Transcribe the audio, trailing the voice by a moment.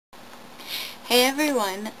Hey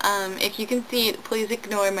everyone, if you can see it, please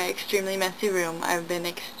ignore my extremely messy room. I've been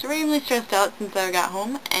extremely stressed out since I got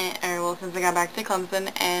home, since I got back to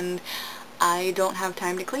Clemson, and I don't have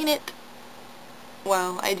time to clean it.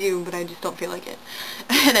 Well, I do, but I just don't feel like it.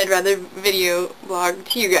 And I'd rather video vlog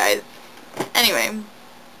to you guys. Anyway,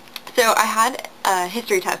 so I had a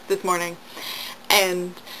history test this morning,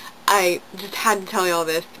 and I just had to tell you all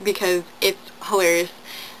this because it's hilarious,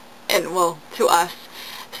 and well, to us.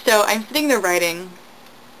 So I'm sitting there writing.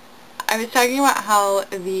 I was talking about how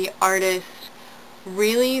the artist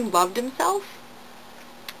really loved himself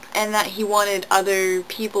and that he wanted other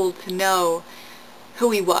people to know who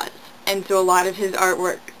he was. And so a lot of his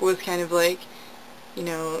artwork was kind of like, you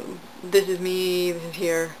know, this is me, this is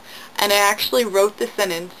here. And I actually wrote the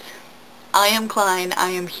sentence, I am Klein, I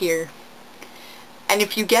am here. And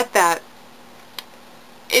if you get that,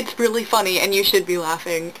 it's really funny and you should be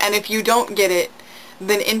laughing. And if you don't get it,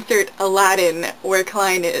 then insert Aladdin where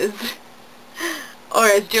Klein is. Or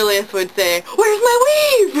as Julius would say, where's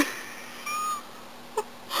my weave?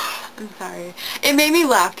 I'm sorry. It made me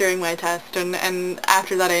laugh during my test, and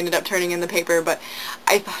after that I ended up turning in the paper, but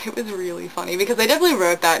I thought it was really funny because I definitely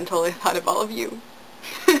wrote that until I thought of all of you.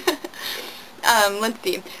 Let's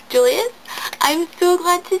see. Julius, I'm so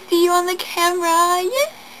glad to see you on the camera.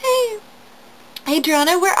 Yay! Hey,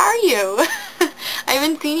 Drona, where are you? I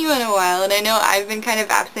haven't seen you in a while, and I know I've been kind of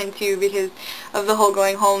absent too because of the whole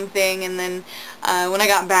going home thing, and then when I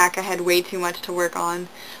got back I had way too much to work on.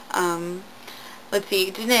 Let's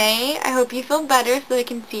see, Janae, I hope you feel better so I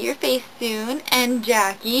can see your face soon, and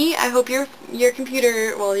Jackie, I hope your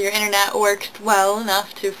computer, well, your internet works well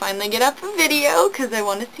enough to finally get up a video because I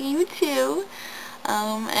want to see you too.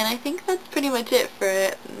 And I think that's pretty much it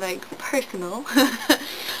for, like, personal.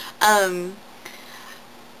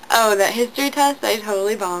 Oh, that history test, I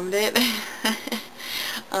totally bombed it.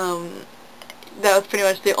 That was pretty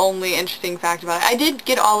much the only interesting fact about it. I did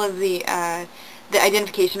get all of the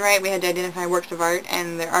identification right. We had to identify works of art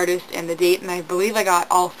and the artist and the date, and I believe I got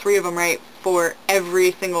all 3 of them right for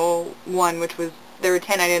every single one, which was, there were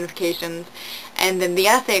 10 identifications. And then the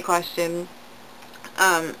essay question,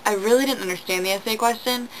 I really didn't understand the essay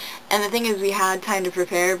question, and the thing is we had time to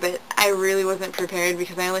prepare, but I really wasn't prepared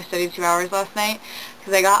because I only studied 2 hours last night,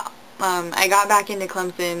 because I got back into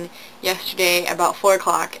Clemson yesterday about 4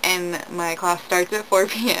 o'clock, and my class starts at 4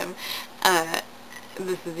 p.m.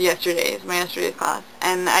 This is my yesterday's class,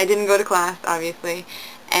 and I didn't go to class, obviously,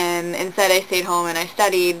 and instead I stayed home and I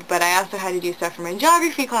studied, but I also had to do stuff for my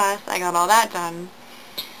geography class. I got all that done.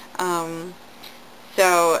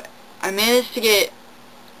 So I managed to get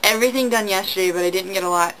everything done yesterday, but I didn't get a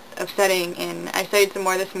lot of studying in. I studied some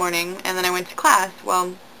more this morning, and then I went to class.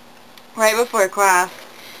 Well, right before class,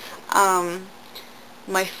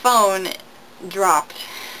 my phone dropped.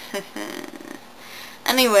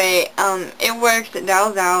 Anyway, it works, it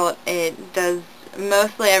dials out, it does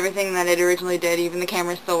mostly everything that it originally did, even the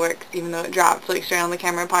camera still works, even though it dropped, like straight on the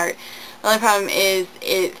camera part. The only problem is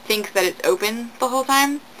it thinks that it's open the whole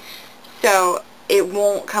time, so it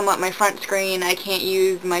won't come up my front screen. I can't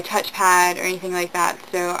use my touchpad or anything like that,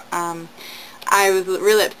 so I was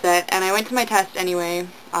really upset, and I went to my test anyway,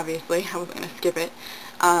 obviously, I wasn't going to skip it,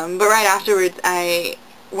 but right afterwards I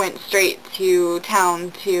went straight to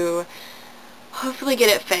town to hopefully get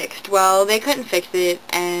it fixed. Well, they couldn't fix it,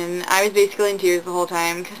 and I was basically in tears the whole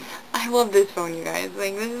time, because I love this phone, you guys.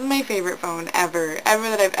 Like, this is my favorite phone ever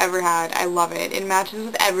that I've ever had. I love it. It matches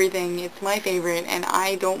with everything. It's my favorite, and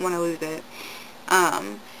I don't want to lose it.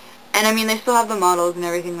 And I mean, they still have the models and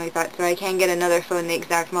everything like that, so I can get another phone the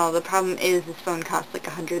exact model. The problem is this phone costs like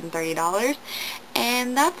 $130,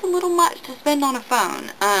 and that's a little much to spend on a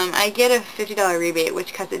phone. I get a $50 rebate,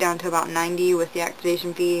 which cuts it down to about $90 with the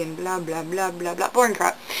activation fee and blah, blah, blah, blah, blah, boring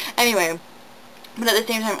crap. Anyway, but at the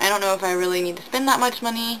same time, I don't know if I really need to spend that much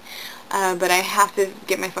money, but I have to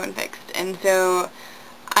get my phone fixed. And so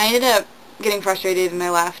I ended up getting frustrated and I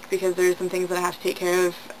left because there's some things that I have to take care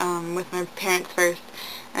of with my parents first.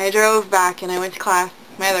 And I drove back and I went to class,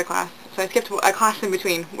 my other class, so I skipped a class in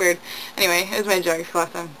between. Weird. Anyway, it was my geography class,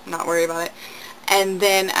 I'm not worried about it. And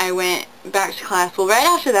then I went back to class. Well, right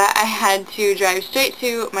after that, I had to drive straight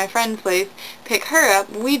to my friend's place, pick her up.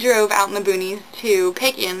 We drove out in the boonies to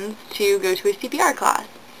Pickens to go to a CPR class.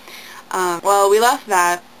 Well, we left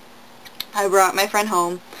that. I brought my friend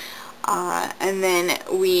home. And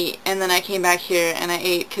then I came back here and I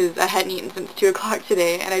ate because I hadn't eaten since 2 o'clock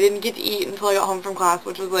today, and I didn't get to eat until I got home from class,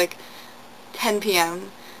 which was like 10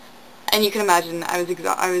 p.m. And you can imagine I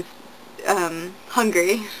was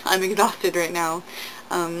hungry. I'm exhausted right now.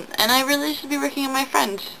 And I really should be working on my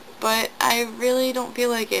French, but I really don't feel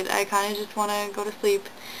like it. I kind of just want to go to sleep.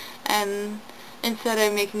 And instead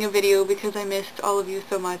I'm making a video because I missed all of you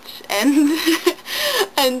so much, and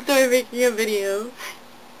and so I'm making a video.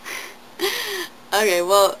 Okay,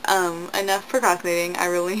 well, enough procrastinating. I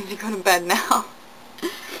really need to go to bed now.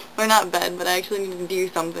 Or not bed, but I actually need to do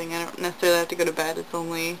something. I don't necessarily have to go to bed. It's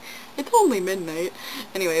only midnight.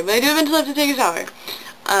 Anyway, but I do eventually have to take a shower.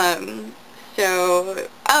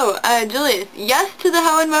 Julius, yes to the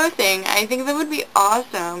how and mow thing. I think that would be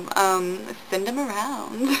awesome. Send him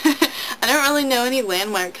around. I don't really know any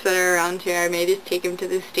landmarks that are around here. I may just take him to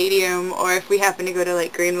the stadium, or if we happen to go to,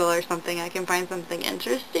 like, Greenville or something, I can find something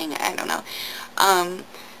interesting. I don't know.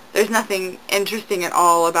 There's nothing interesting at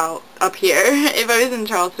all about up here. If I was in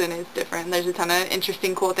Charleston, it's different. There's a ton of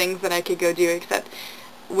interesting, cool things that I could go do, except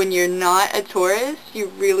when you're not a tourist, you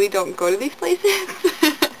really don't go to these places.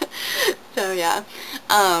 So, yeah.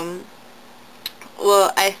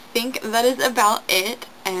 Well, I think that is about it,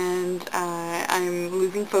 and I'm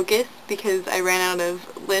losing focus because I ran out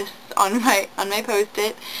of lists on my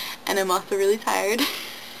Post-it, and I'm also really tired,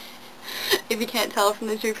 if you can't tell from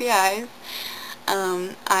the droopy eyes.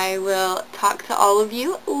 I will talk to all of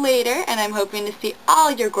you later, and I'm hoping to see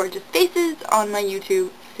all your gorgeous faces on my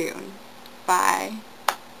YouTube soon. Bye.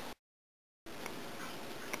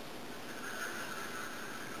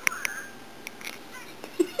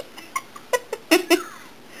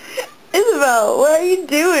 Isabel, what are you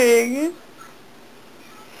doing?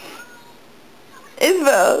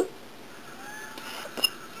 Isabel,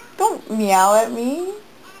 don't meow at me,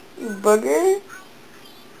 you booger.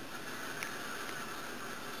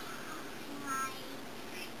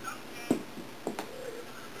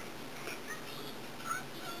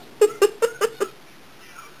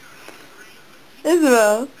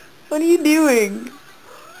 Isabel, what are you doing?